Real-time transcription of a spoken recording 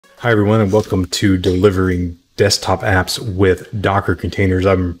Hi, everyone, and welcome to Delivering Desktop Apps with Docker Containers.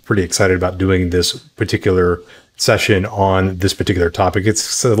 I'm pretty excited about doing this particular session on this particular topic.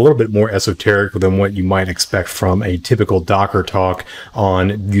 It's a little bit more esoteric than what you might expect from a typical Docker talk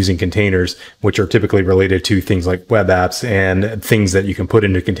on using containers, which are typically related to things like web apps and things that you can put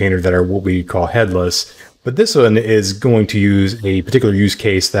into containers that are what we call headless. But this one is going to use a particular use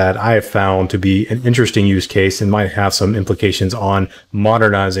case that I have found to be an interesting use case and might have some implications on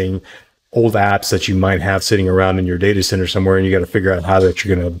modernizing old apps that you might have sitting around in your data center somewhere, and you got to figure out how that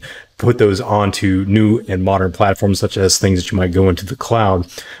you're going to put those onto new and modern platforms, such as things that you might go into the cloud.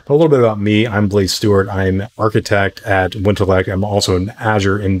 But a little bit about me. I'm Blaize Stewart. I'm an architect at Wintellect. I'm also an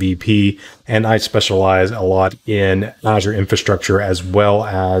Azure MVP, and I specialize a lot in Azure infrastructure as well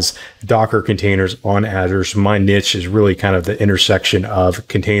as Docker containers on Azure. So my niche is really kind of the intersection of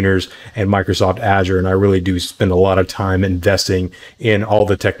containers and Microsoft Azure, and I really do spend a lot of time investing in all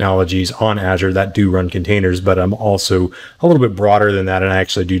the technologies on Azure that do run containers, but I'm also a little bit broader than that, and I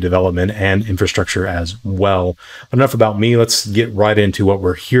actually do development and infrastructure as well. Enough about me. Let's get right into what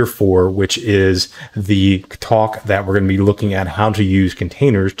we're here for, which is the talk that we're going to be looking at how to use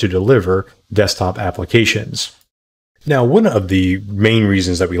containers to deliver desktop applications. Now, one of the main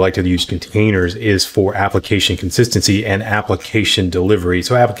reasons that we like to use containers is for application consistency and application delivery.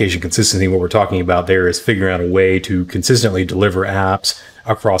 So application consistency, what we're talking about there is figuring out a way to consistently deliver apps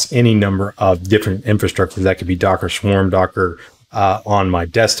across any number of different infrastructures. That could be Docker Swarm, Docker on my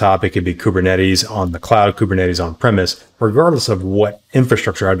desktop. It could be Kubernetes on the cloud, Kubernetes on premise. Regardless of what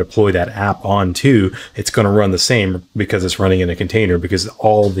infrastructure I deploy that app onto, it's going to run the same because it's running in a container, because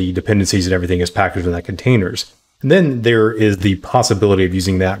all the dependencies and everything is packaged in that containers. And then there is the possibility of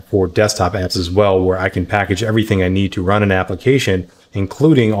using that for desktop apps as well, where I can package everything I need to run an application,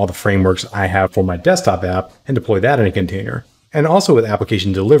 including all the frameworks I have for my desktop app, and deploy that in a container. And also with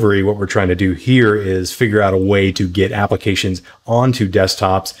application delivery, what we're trying to do here is figure out a way to get applications onto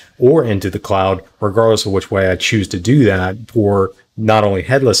desktops or into the cloud, regardless of which way I choose to do that, for not only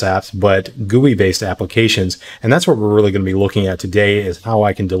headless apps, but GUI-based applications. And that's what we're really going to be looking at today, is how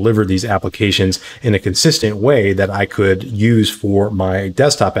I can deliver these applications in a consistent way that I could use for my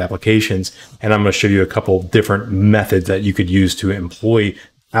desktop applications. And I'm going to show you a couple different methods that you could use to employ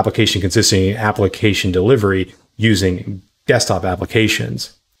application consistency and application delivery using desktop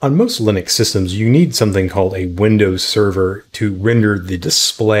applications. On most Linux systems, you need something called a Windows server to render the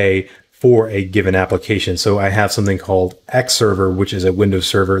display for a given application. So I have something called X server, which is a Windows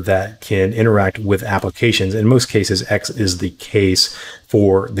server that can interact with applications. In most cases, X is the case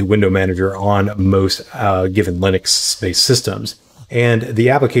for the window manager on most given Linux-based systems. And the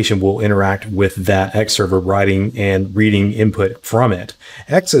application will interact with that X server, writing and reading input from it.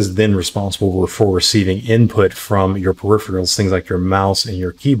 X is then responsible for receiving input from your peripherals, things like your mouse and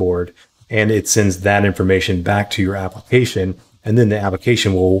your keyboard, and it sends that information back to your application. And then the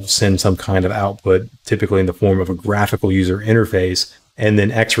application will send some kind of output, typically in the form of a graphical user interface. And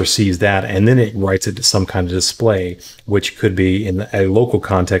then X receives that, and then it writes it to some kind of display, which could be, in a local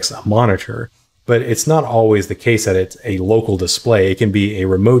context, a monitor. But it's not always the case that it's a local display. It can be a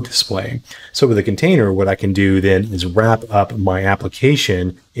remote display. So with a container, what I can do then is wrap up my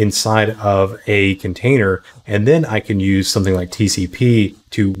application inside of a container, and then I can use something like TCP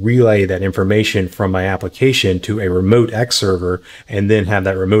to relay that information from my application to a remote X server, and then have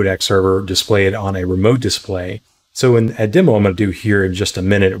that remote X server display it on a remote display. So in a demo I'm going to do here in just a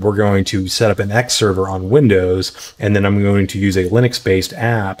minute, we're going to set up an X server on Windows, and then I'm going to use a Linux-based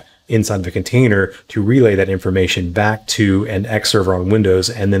app inside the container to relay that information back to an X server on Windows.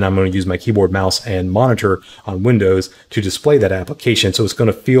 And then I'm going to use my keyboard, mouse, and monitor on Windows to display that application. So it's going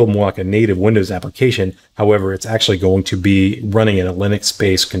to feel more like a native Windows application. However, it's actually going to be running in a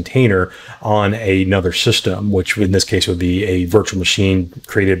Linux-based container on another system, which in this case would be a virtual machine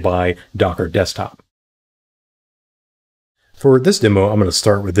created by Docker Desktop. For this demo, I'm going to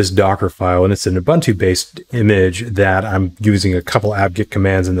start with this Docker file, and it's an Ubuntu-based image that I'm using a couple apt-get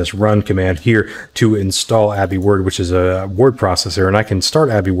commands and this run command here to install AbiWord, which is a word processor. And I can start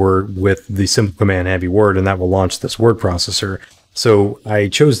AbiWord with the simple command AbiWord, and that will launch this word processor. So I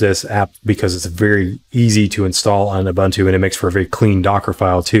chose this app because it's very easy to install on Ubuntu, and it makes for a very clean Docker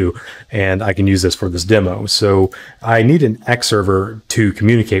file too. And I can use this for this demo. So I need an X server to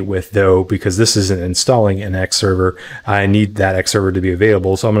communicate with, though, because this isn't installing an X server. I need that X server to be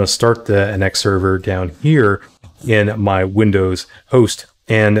available. So I'm going to start an X server down here in my Windows host.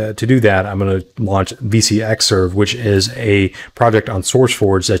 And to do that, I'm going to launch VCXserve, which is a project on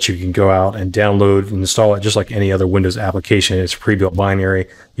SourceForge that you can go out and download and install it just like any other Windows application. It's pre-built binary.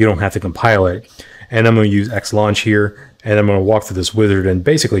 You don't have to compile it. And I'm going to use Xlaunch here. And I'm going to walk through this wizard and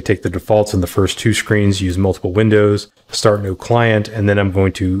basically take the defaults in the first two screens, use multiple windows, start new client, and then I'm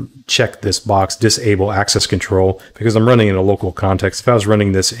going to check this box, disable access control, because I'm running in a local context. If I was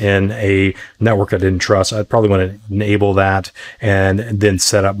running this in a network I didn't trust, I'd probably want to enable that and then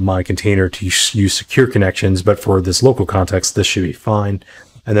set up my container to use secure connections. But for this local context, this should be fine.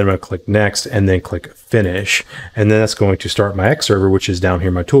 And then I'm going to click next and then click finish. And then that's going to start my X server, which is down here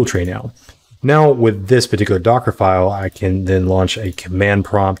in my tool tray now. Now with this particular Docker file, I can then launch a command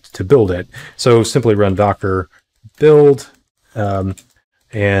prompt to build it. So simply run docker build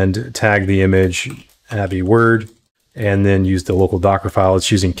and tag the image Abby Word, and then use the local Docker file. It's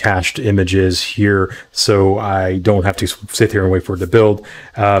using cached images here, so I don't have to sit here and wait for it to build.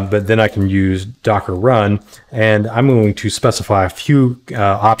 But then I can use docker run, and I'm going to specify a few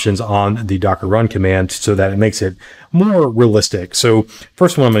options on the docker run command so that it makes it more realistic. So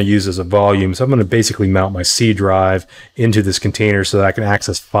first one I'm going to use is a volume. So I'm going to basically mount my C drive into this container so that I can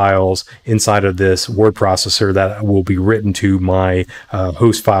access files inside of this word processor that will be written to my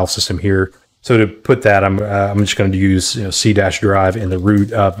host file system here. So to put that, I'm just going to use C-drive in the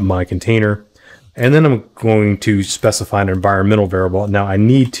root of my container. And then I'm going to specify an environmental variable. Now I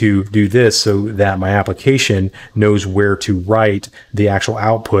need to do this so that my application knows where to write the actual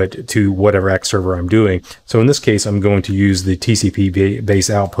output to whatever X server I'm doing. So in this case, I'm going to use the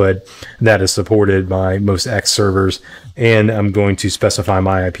TCP-based output that is supported by most X servers. And I'm going to specify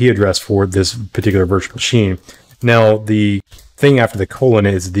my IP address for this particular virtual machine. Now the thing after the colon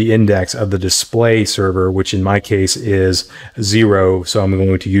is the index of the display server, which in my case is 0. So I'm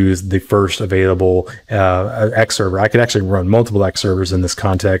going to use the first available X server. I could actually run multiple X servers in this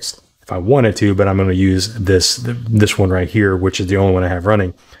context if I wanted to, but I'm going to use this one right here, which is the only one I have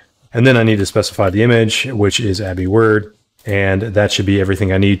running. And then I need to specify the image, which is Abby Word, and that should be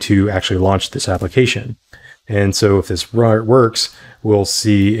everything I need to actually launch this application. And so if this works, we'll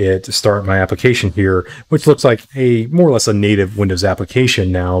see it start my application here, which looks like a more or less a native Windows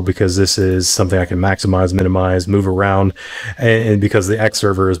application now, because this is something I can maximize, minimize, move around, and because the X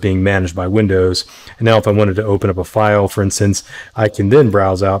server is being managed by Windows. And now if I wanted to open up a file, for instance, I can then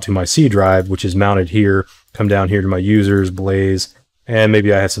browse out to my C drive, which is mounted here, come down here to my users, Blaize, and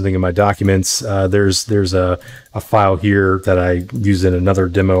maybe I have something in my documents. There's a file here that I used in another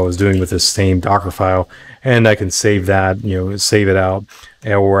demo I was doing with this same Docker file, and I can save that, save it out,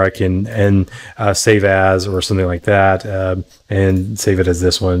 or I can save as or something like that, and save it as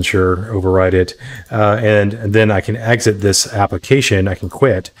this one. Sure, overwrite it, and then I can exit this application. I can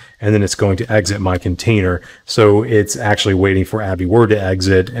quit, and then it's going to exit my container. So it's actually waiting for Abby Word to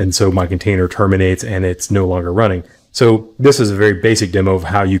exit, and so my container terminates and it's no longer running. So this is a very basic demo of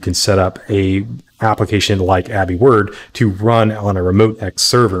how you can set up a application like Abby Word to run on a remote X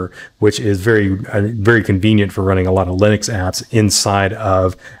server, which is very convenient for running a lot of Linux apps inside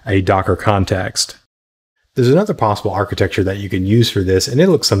of a Docker context. There's another possible architecture that you can use for this, and it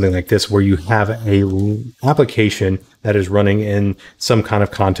looks something like this, where you have a application that is running in some kind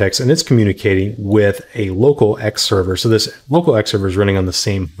of context, and it's communicating with a local X server. So this local X server is running on the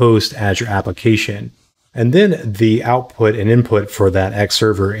same host as your application. And then the output and input for that X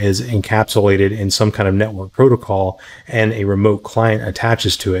server is encapsulated in some kind of network protocol, and a remote client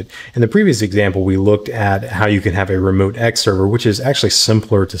attaches to it. In the previous example, we looked at how you can have a remote X server, which is actually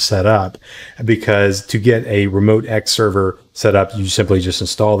simpler to set up, because to get a remote X server set up, you simply just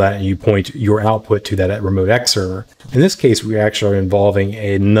install that and you point your output to that remote X server. In this case, we actually are involving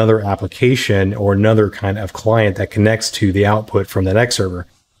another application or another kind of client that connects to the output from that X server.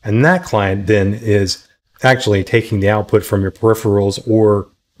 And that client then is actually taking the output from your peripherals or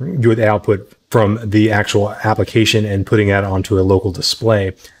the output from the actual application and putting that onto a local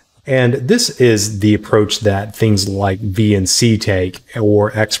display. And this is the approach that things like VNC take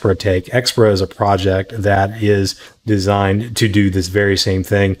or Xpra take. Xpra is a project that is designed to do this very same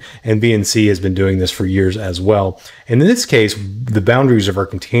thing, and VNC has been doing this for years as well. And in this case, the boundaries of our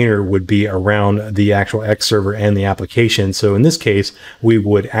container would be around the actual X server and the application. So in this case, we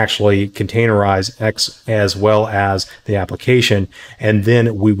would actually containerize X as well as the application, and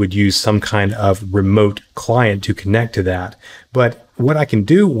then we would use some kind of remote client to connect to that. But what I can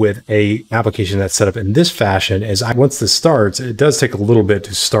do with a application that's set up in this fashion is once this starts, it does take a little bit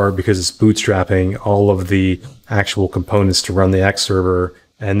to start because it's bootstrapping all of the actual components to run the X server.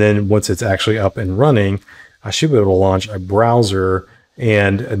 And then once it's actually up and running, I should be able to launch a browser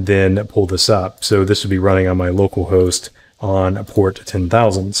and then pull this up. So this would be running on my local host on port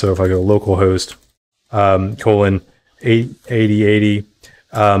 10,000. So if I go localhost colon 8080,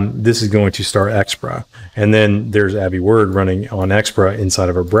 this is going to start Xpra. And then there's Abby Word running on Xpra inside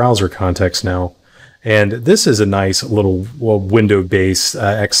of a browser context now. And this is a nice little window-based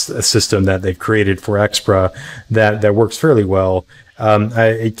system that they've created for Xpra that works fairly well.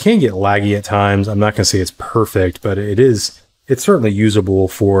 It can get laggy at times. I'm not going to say it's perfect, but it's certainly usable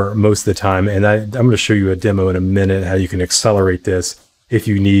for most of the time. And I'm going to show you a demo in a minute how you can accelerate this if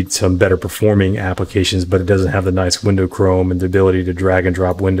you need some better performing applications, but it doesn't have the nice window Chrome and the ability to drag and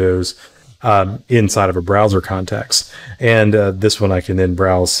drop windows inside of a browser context. And this one I can then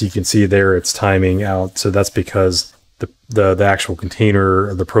browse. So you can see there it's timing out. So that's because the actual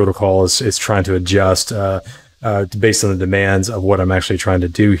container, the protocol is trying to adjust based on the demands of what I'm actually trying to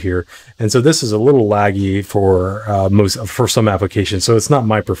do here. And so this is a little laggy for some applications. So it's not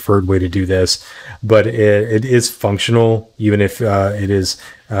my preferred way to do this, but it is functional, even if it is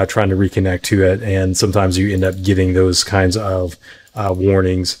trying to reconnect to it. And sometimes you end up getting those kinds of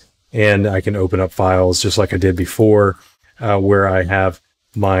warnings. And I can open up files just like I did before, where I have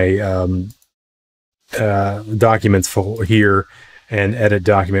my documents here and edit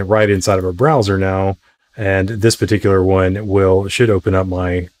document right inside of a browser now. And this particular one should open up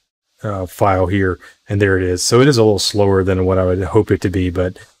my file here, and there it is. So it is a little slower than what I would hope it to be,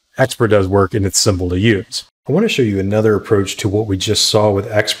 but Xpra does work and it's simple to use. I want to show you another approach to what we just saw with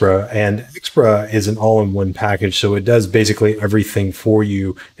Xpra, and Xpra is an all-in-one package, so it does basically everything for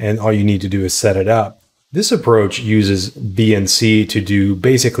you, and all you need to do is set it up. This approach uses VNC to do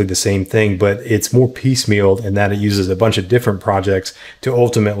basically the same thing, but it's more piecemealed in that it uses a bunch of different projects to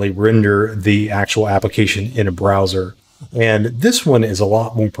ultimately render the actual application in a browser. And this one is a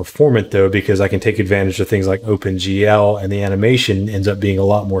lot more performant though, because I can take advantage of things like OpenGL, and the animation ends up being a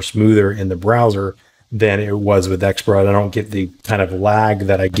lot more smoother in the browser than it was with Xpra. And I don't get the kind of lag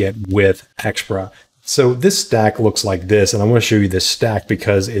that I get with Xpra. So this stack looks like this, and I want to show you this stack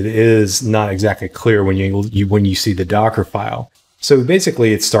because it is not exactly clear when you see the Docker file. So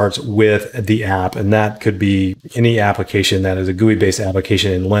basically it starts with the app, and that could be any application that is a GUI-based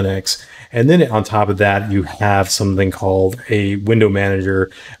application in Linux. And then on top of that, you have something called a window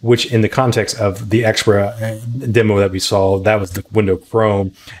manager, which in the context of the Xpra demo that we saw, that was the window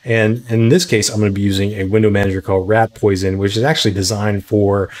Chrome. And in this case, I'm going to be using a window manager called Rat Poison, which is actually designed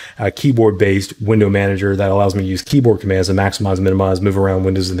for a keyboard-based window manager that allows me to use keyboard commands to maximize, minimize, move around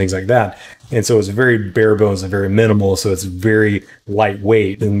windows and things like that. And so it's very bare bones and very minimal. So it's very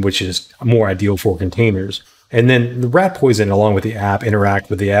lightweight, and which is more ideal for containers. And then the Rat Poison, along with the app, interact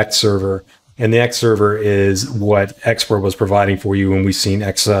with the X server. And the X server is what Xpra was providing for you, and we've seen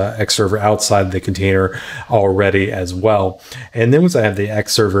X server outside the container already as well. And then once I have the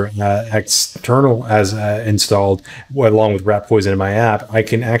X server external as installed, along with Rat Poison in my app, I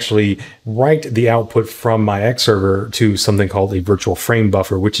can actually write the output from my X server to something called a virtual frame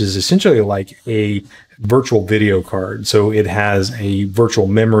buffer, which is essentially like a virtual video card. So it has a virtual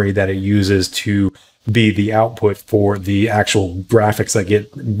memory that it uses to be the output for the actual graphics that get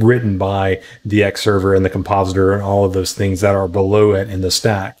written by the X server and the compositor and all of those things that are below it in the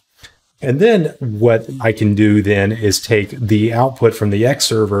stack. And then what I can do then is take the output from the X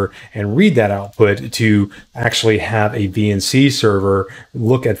server and read that output to actually have a VNC server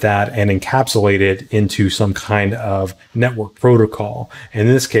look at that and encapsulate it into some kind of network protocol. And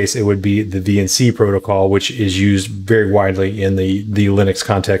in this case, it would be the VNC protocol, which is used very widely in the Linux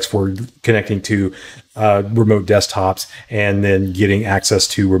context for connecting to remote desktops and then getting access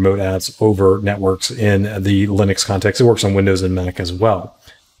to remote apps over networks in the Linux context. It works on Windows and Mac as well.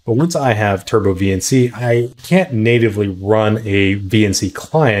 But once I have Turbo VNC, I can't natively run a VNC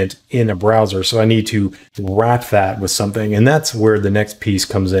client in a browser. So I need to wrap that with something. And that's where the next piece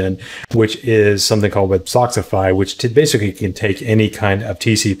comes in, which is something called WebSockify, which basically can take any kind of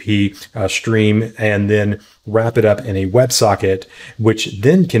TCP stream and then wrap it up in a WebSocket, which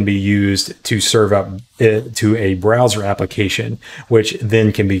then can be used to serve up to a browser application, which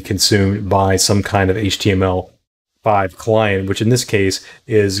then can be consumed by some kind of HTML5 client, which in this case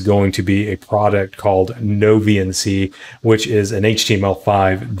is going to be a product called NoVNC, which is an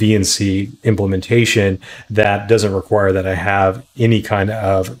HTML5 VNC implementation that doesn't require that I have any kind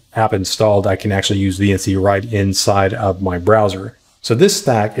of app installed. I can actually use VNC right inside of my browser. So this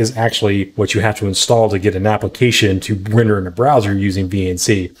stack is actually what you have to install to get an application to render in a browser using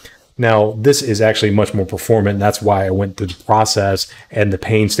VNC. Now, this is actually much more performant, and that's why I went through the process and the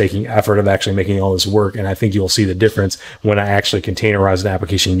painstaking effort of actually making all this work. And I think you'll see the difference when I actually containerize an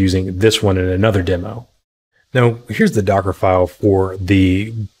application using this one in another demo. Now, here's the Docker file for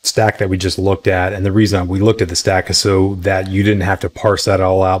the stack that we just looked at. And the reason we looked at the stack is so that you didn't have to parse that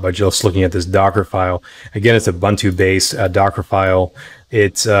all out by just looking at this Docker file. Again, it's a Ubuntu-based Docker file.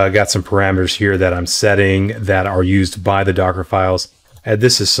 It's got some parameters here that I'm setting that are used by the Docker files.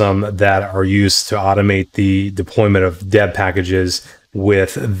 This is some that are used to automate the deployment of deb packages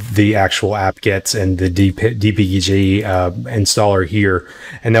with the actual apt-gets and the DPKG installer here.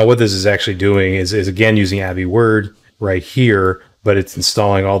 And now what this is actually doing is again using AbiWord right here, but it's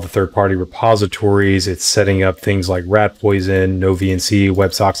installing all the third-party repositories. It's setting up things like rat poison, NoVNC,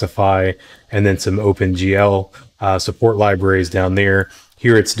 WebSoxify, and then some OpenGL support libraries down there.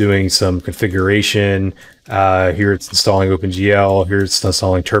 Here it's doing some configuration. Here it's installing OpenGL. Here it's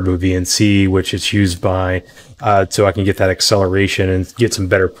installing TurboVNC, which it's used by so I can get that acceleration and get some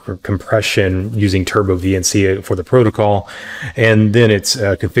better compression using TurboVNC for the protocol. And then it's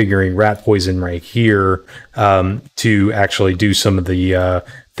configuring rat poison right here to actually do some of the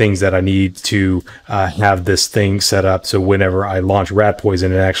things that I need to have this thing set up. So whenever I launch rat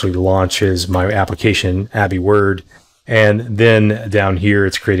poison, it actually launches my application, AbiWord. And then down here,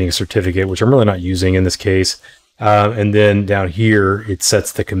 it's creating a certificate, which I'm really not using in this case. And then down here, it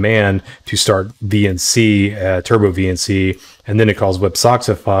sets the command to start VNC, Turbo VNC, and then it calls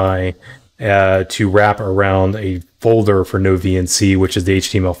WebSoxify to wrap around a folder for NoVNC, which is the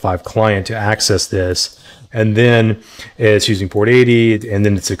HTML5 client, to access this. And then it's using port 80, and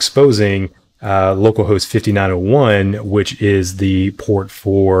then it's exposing localhost 5901, which is the port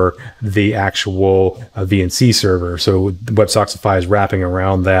for the actual VNC server. So WebSoxify is wrapping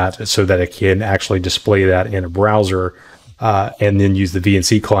around that so that it can actually display that in a browser and then use the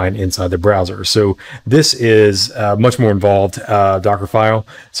VNC client inside the browser. So this is much more involved Docker file.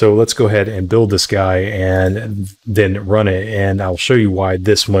 So let's go ahead and build this guy and then run it. And I'll show you why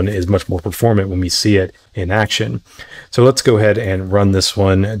this one is much more performant when we see it in action. So let's go ahead and run this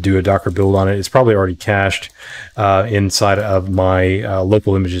one, do a Docker build on it. It's probably already cached inside of my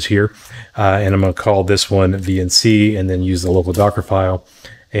local images here. And I'm going to call this one VNC and then use the local Docker file.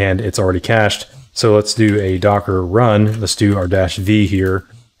 And it's already cached. So let's do a Docker run. Let's do our -v here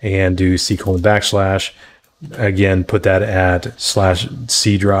and do C:\\. Again, put that at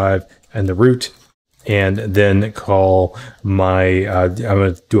 /C drive and the root. And then call my, I'm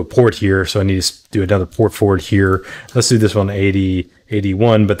going to do a port here. So I need to do another port forward here. Let's do this one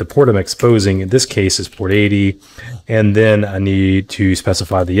 8081, but the port I'm exposing in this case is port 80. And then I need to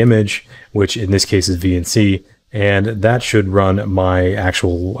specify the image, which in this case is VNC. And that should run my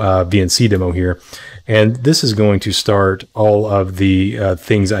actual VNC demo here. And this is going to start all of the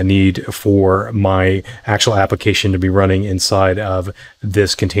things I need for my actual application to be running inside of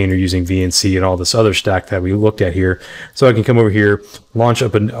this container using VNC and all this other stack that we looked at here. So I can come over here, launch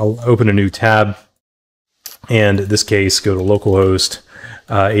up and open a new tab. And in this case, go to localhost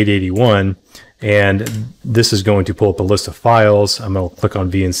 8081. And this is going to pull up a list of files. I'm going to click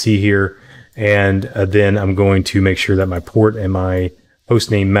on VNC here. And then I'm going to make sure that my port and my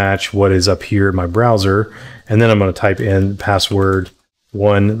hostname match what is up here in my browser. And then I'm going to type in password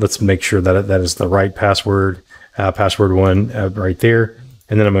 1. Let's make sure that that is the right password, password 1 right there.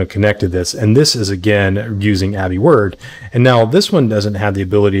 And then I'm going to connect to this. And this is, again, using AbiWord. And now this one doesn't have the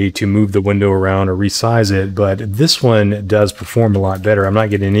ability to move the window around or resize it, but this one does perform a lot better. I'm not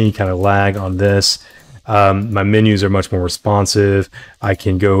getting any kind of lag on this. My menus are much more responsive. I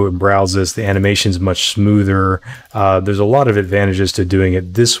can go and browse this. The animation is much smoother. There's a lot of advantages to doing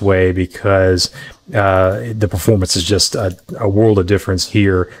it this way because the performance is just a world of difference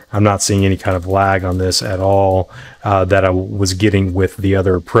here. I'm not seeing any kind of lag on this at all that I was getting with the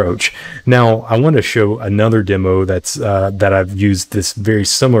other approach. Now, I want to show another demo that's that I've used this very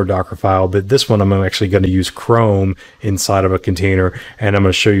similar Docker file, but this one I'm actually going to use Chrome inside of a container, and I'm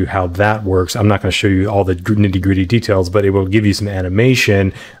going to show you how that works. I'm not going to show you all the nitty-gritty details, but it will give you some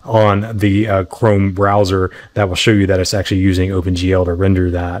animation on the Chrome browser that will show you that it's actually using OpenGL to render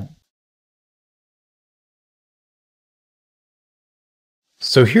that.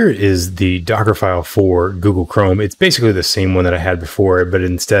 So here is the Docker file for Google Chrome. It's basically the same one that I had before, but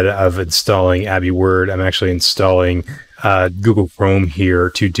instead of installing AbiWord, I'm actually installing Google Chrome here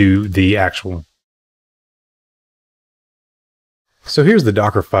to do the actual. So here's the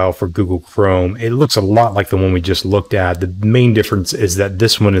Docker file for Google Chrome. It looks a lot like the one we just looked at. The main difference is that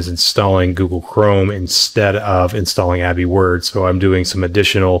this one is installing Google Chrome instead of installing AbiWord. So I'm doing some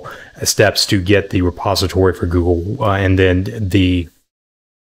additional steps to get the repository for Google and then the.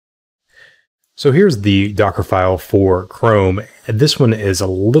 So here's the Docker file for Chrome. This one is a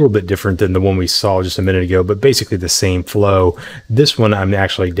little bit different than the one we saw just a minute ago, but basically the same flow. This one I'm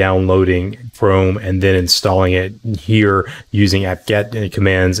actually downloading Chrome and then installing it here using apt-get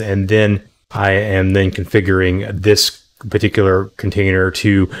commands, and then I am then configuring this particular container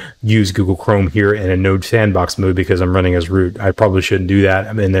to use Google Chrome here in a Node sandbox mode because I'm running as root. I probably shouldn't do that.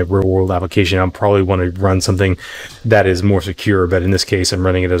 I'm in the real world application. I'll probably want to run something that is more secure, but in this case, I'm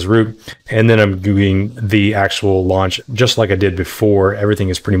running it as root. And then I'm doing the actual launch just like I did before. Everything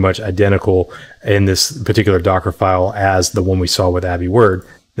is pretty much identical in this particular Docker file as the one we saw with Abbey Word.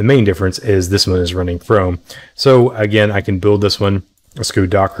 The main difference is this one is running Chrome. So again, I can build this one. Let's go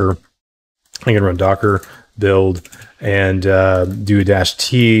Docker. I can run Docker build and do a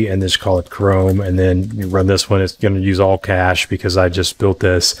 -t and just call it Chrome, and then you run this one. It's going to use all cache because I just built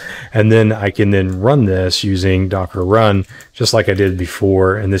this, and then I can then run this using Docker run just like I did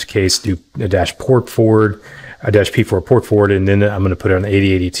before. In this case, do a -port forward, a -p for a port forward, and then I'm going to put it on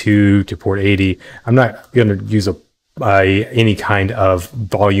 8082 to port 80. I'm not going to use any kind of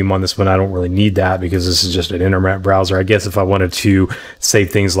volume on this one. I don't really need that because this is just an internet browser. I guess if I wanted to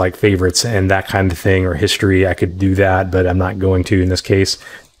save things like favorites and that kind of thing or history, I could do that, but I'm not going to in this case.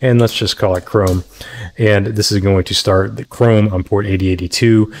 And let's just call it Chrome. And this is going to start the Chrome on port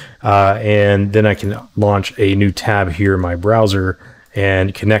 8082. And then I can launch a new tab here in my browser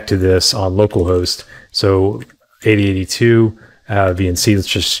and connect to this on localhost. So 8082 VNC, let's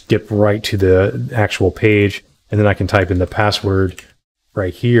just skip right to the actual page. And then I can type in the password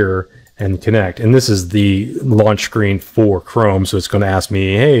right here and connect. And this is the launch screen for Chrome. So it's going to ask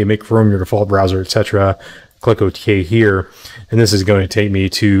me, hey, make Chrome your default browser, etc. Click OK here. And this is going to take me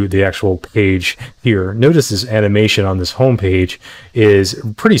to the actual page here. Notice this animation on this home page is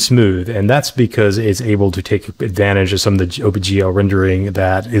pretty smooth. And that's because it's able to take advantage of some of the OpenGL rendering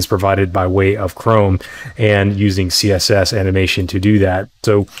that is provided by way of Chrome and using CSS animation to do that.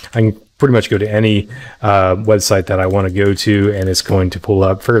 So I can pretty much go to any website that I want to go to, and it's going to pull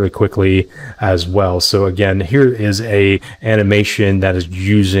up fairly quickly as well. So again, here is a animation that is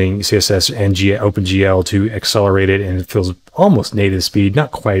using CSS and OpenGL to accelerate it, and it feels almost native speed, not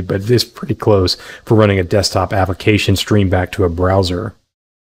quite, but it's pretty close for running a desktop application stream back to a browser.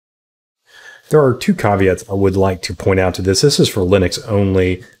 There are two caveats I would like to point out to this. This is for Linux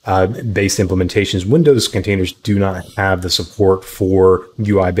only based implementations. Windows containers do not have the support for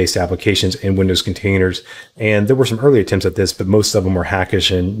UI based applications in Windows containers. And there were some early attempts at this, but most of them were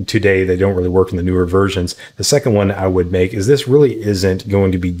hackish, and today they don't really work in the newer versions. The second one I would make is this really isn't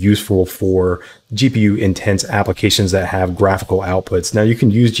going to be useful for GPU intense applications that have graphical outputs. Now you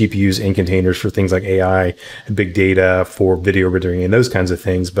can use GPUs in containers for things like AI, big data, for video rendering and those kinds of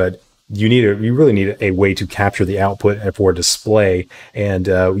things, but you really need a way to capture the output for a display, and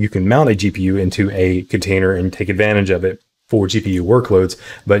you can mount a GPU into a container and take advantage of it for GPU workloads,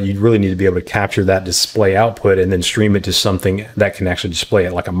 but you really need to be able to capture that display output and then stream it to something that can actually display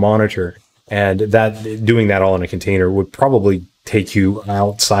it, like a monitor. And doing that all in a container would probably take you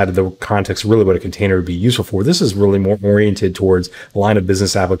outside of the context really what a container would be useful for. This is really more oriented towards line of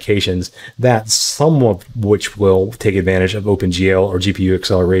business applications, that some of which will take advantage of OpenGL or GPU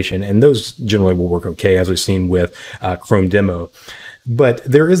acceleration, and those generally will work okay, as we've seen with Chrome demo. But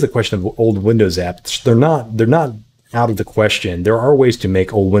there is the question of old Windows apps. They're not out of the question. There are ways to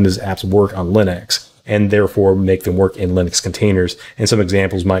make old Windows apps work on Linux, and therefore make them work in Linux containers. And some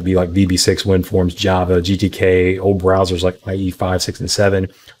examples might be like VB6, WinForms, Java, GTK, old browsers like IE 5, 6, and 7,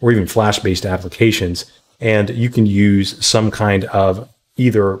 or even Flash-based applications. And you can use some kind of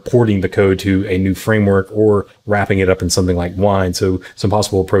either porting the code to a new framework or wrapping it up in something like Wine. So some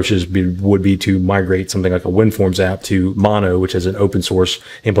possible approaches would be to migrate something like a WinForms app to Mono, which is an open source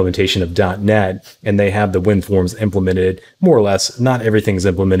implementation of .NET, and they have the WinForms implemented more or less. Not everything's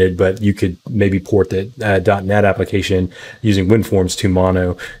implemented, but you could maybe port the .NET application using WinForms to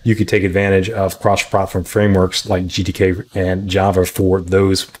Mono. You could take advantage of cross-platform frameworks like GTK and Java for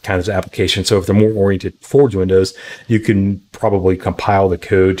those kinds of applications. So if they're more oriented towards Windows, you can probably compile the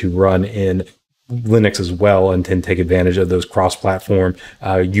code to run in Linux as well, and then take advantage of those cross-platform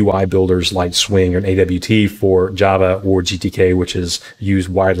UI builders like Swing or AWT for Java, or GTK, which is used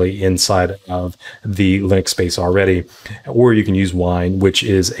widely inside of the Linux space already. Or you can use Wine, which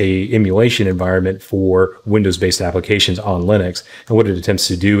is a emulation environment for Windows-based applications on Linux. And what it attempts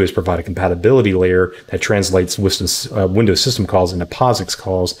to do is provide a compatibility layer that translates Windows system calls into POSIX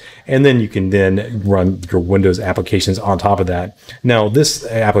calls, and then you can then run your Windows applications on top of that. Now, this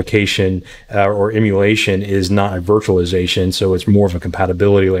application or emulation is not a virtualization, so it's more of a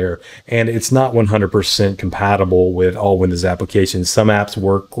compatibility layer, and it's not 100% compatible with all Windows applications. Some apps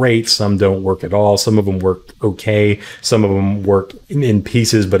work great, some don't work at all, some of them work okay, some of them work in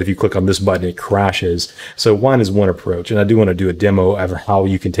pieces, but if you click on this button it crashes. So Wine is one approach, and I do want to do a demo of how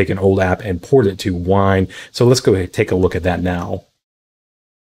you can take an old app and port it to Wine. So let's go ahead and take a look at that now.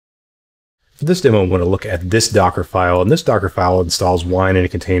 For this demo, I want to look at this Docker file, and this Docker file installs Wine in a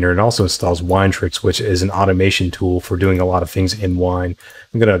container and also installs Wintellect, which is an automation tool for doing a lot of things in Wine.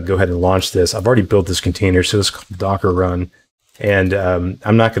 I'm going to go ahead and launch this. I've already built this container, so it's called Docker run. And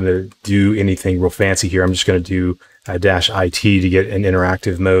I'm not going to do anything real fancy here. I'm just going to do -IT to get an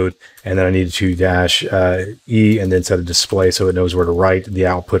interactive mode. And then I need to -E and then set a display so it knows where to write the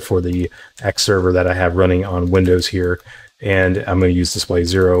output for the X server that I have running on Windows here. And I'm going to use display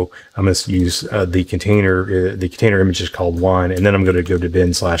 0. I'm going to use the container image is called Wine. And then I'm going to go to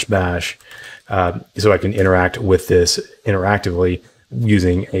bin/bash so I can interact with this interactively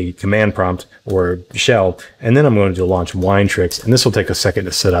using a command prompt or shell. And then I'm going to launch Wintellect, and this will take a second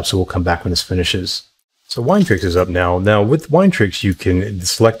to set up, so we'll come back when this finishes. So Wintellect is up now. Now with Wintellect, you can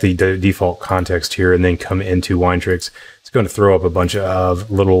select the default context here and then come into Wintellect. It's going to throw up a bunch of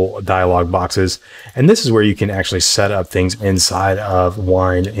little dialog boxes. And this is where you can actually set up things inside of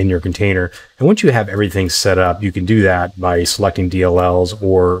Wine in your container. And once you have everything set up, you can do that by selecting DLLs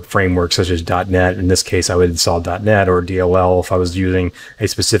or frameworks such as .NET. In this case, I would install .NET or DLL. If I was using a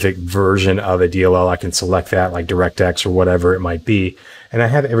specific version of a DLL, I can select that, like DirectX or whatever it might be. And I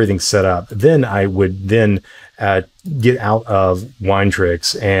have everything set up. Then I would get out of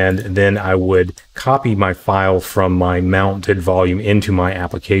Wintellect, and then I would copy my file from my mounted volume into my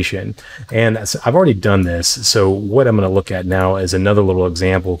application. And I've already done this. So what I'm going to look at now is another little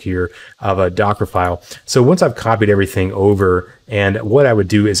example here of a Docker file. So once I've copied everything over, and what I would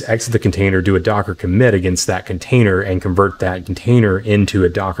do is exit the container, do a Docker commit against that container, and convert that container into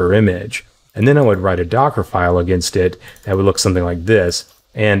a Docker image. And then I would write a Docker file against it that would look something like this.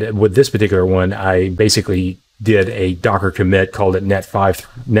 And with this particular one, I basically did a Docker commit, called it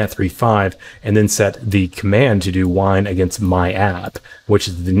net35, and then set the command to do Wine against my app, which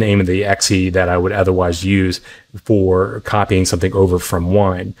is the name of the exe that I would otherwise use for copying something over from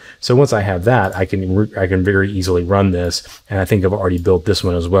Wine. So once I have that, I can very easily run this, and I think I've already built this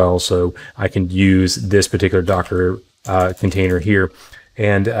one as well. So I can use this particular Docker container here,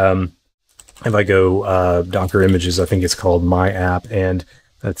 and if I go Docker images, I think it's called my app, and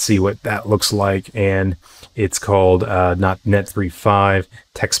let's see what that looks like. And it's called not net35,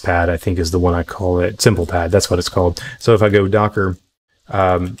 TextPad, I think is the one I call it. SimplePad, that's what it's called. So if I go Docker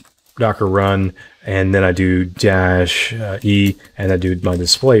run, and then I do -E, and I do my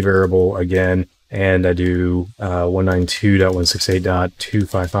display variable again, and I do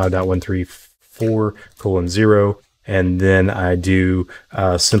 192.168.255.134:0, and then I do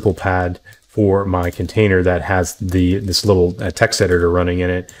SimplePad for my container that has this little text editor running in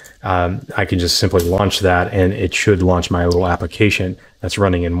it. I can just simply launch that, and it should launch my little application that's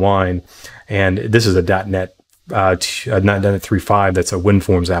running in Wine. And this is a .NET 3.5. That's a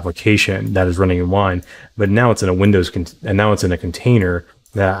WinForms application that is running in Wine. But now it's in a and now it's in a container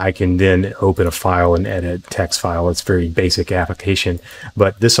that I can then open a file and edit text file. It's a very basic application,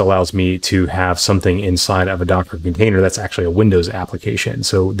 but this allows me to have something inside of a Docker container that's actually a Windows application.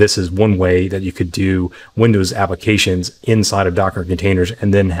 So this is one way that you could do Windows applications inside of Docker containers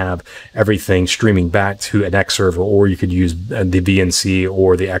and then have everything streaming back to an X server, or you could use the VNC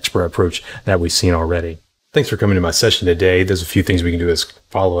or the Expert approach that we've seen already. Thanks for coming to my session today. There's a few things we can do as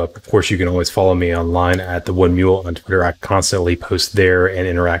follow-up. Of course, you can always follow me online at the One Mule on Twitter. I constantly post there and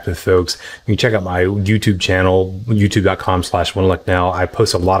interact with folks. You can check out my YouTube channel, youtube.com/Wintellect now. I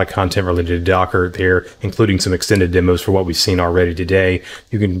post a lot of content related to Docker there, including some extended demos for what we've seen already today.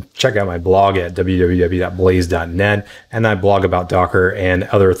 You can check out my blog at www.blaize.net, and I blog about Docker and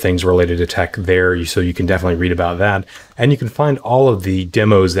other things related to tech there, so you can definitely read about that. And you can find all of the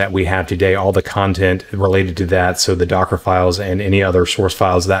demos that we have today, all the content related to that, so the Docker files and any other source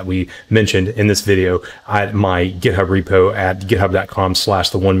files that we mentioned in this video at my GitHub repo at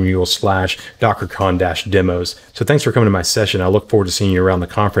github.com/theonemule/dockercon-demos. So thanks for coming to my session. I look forward to seeing you around the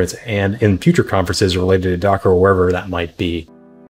conference and in future conferences related to Docker or wherever that might be.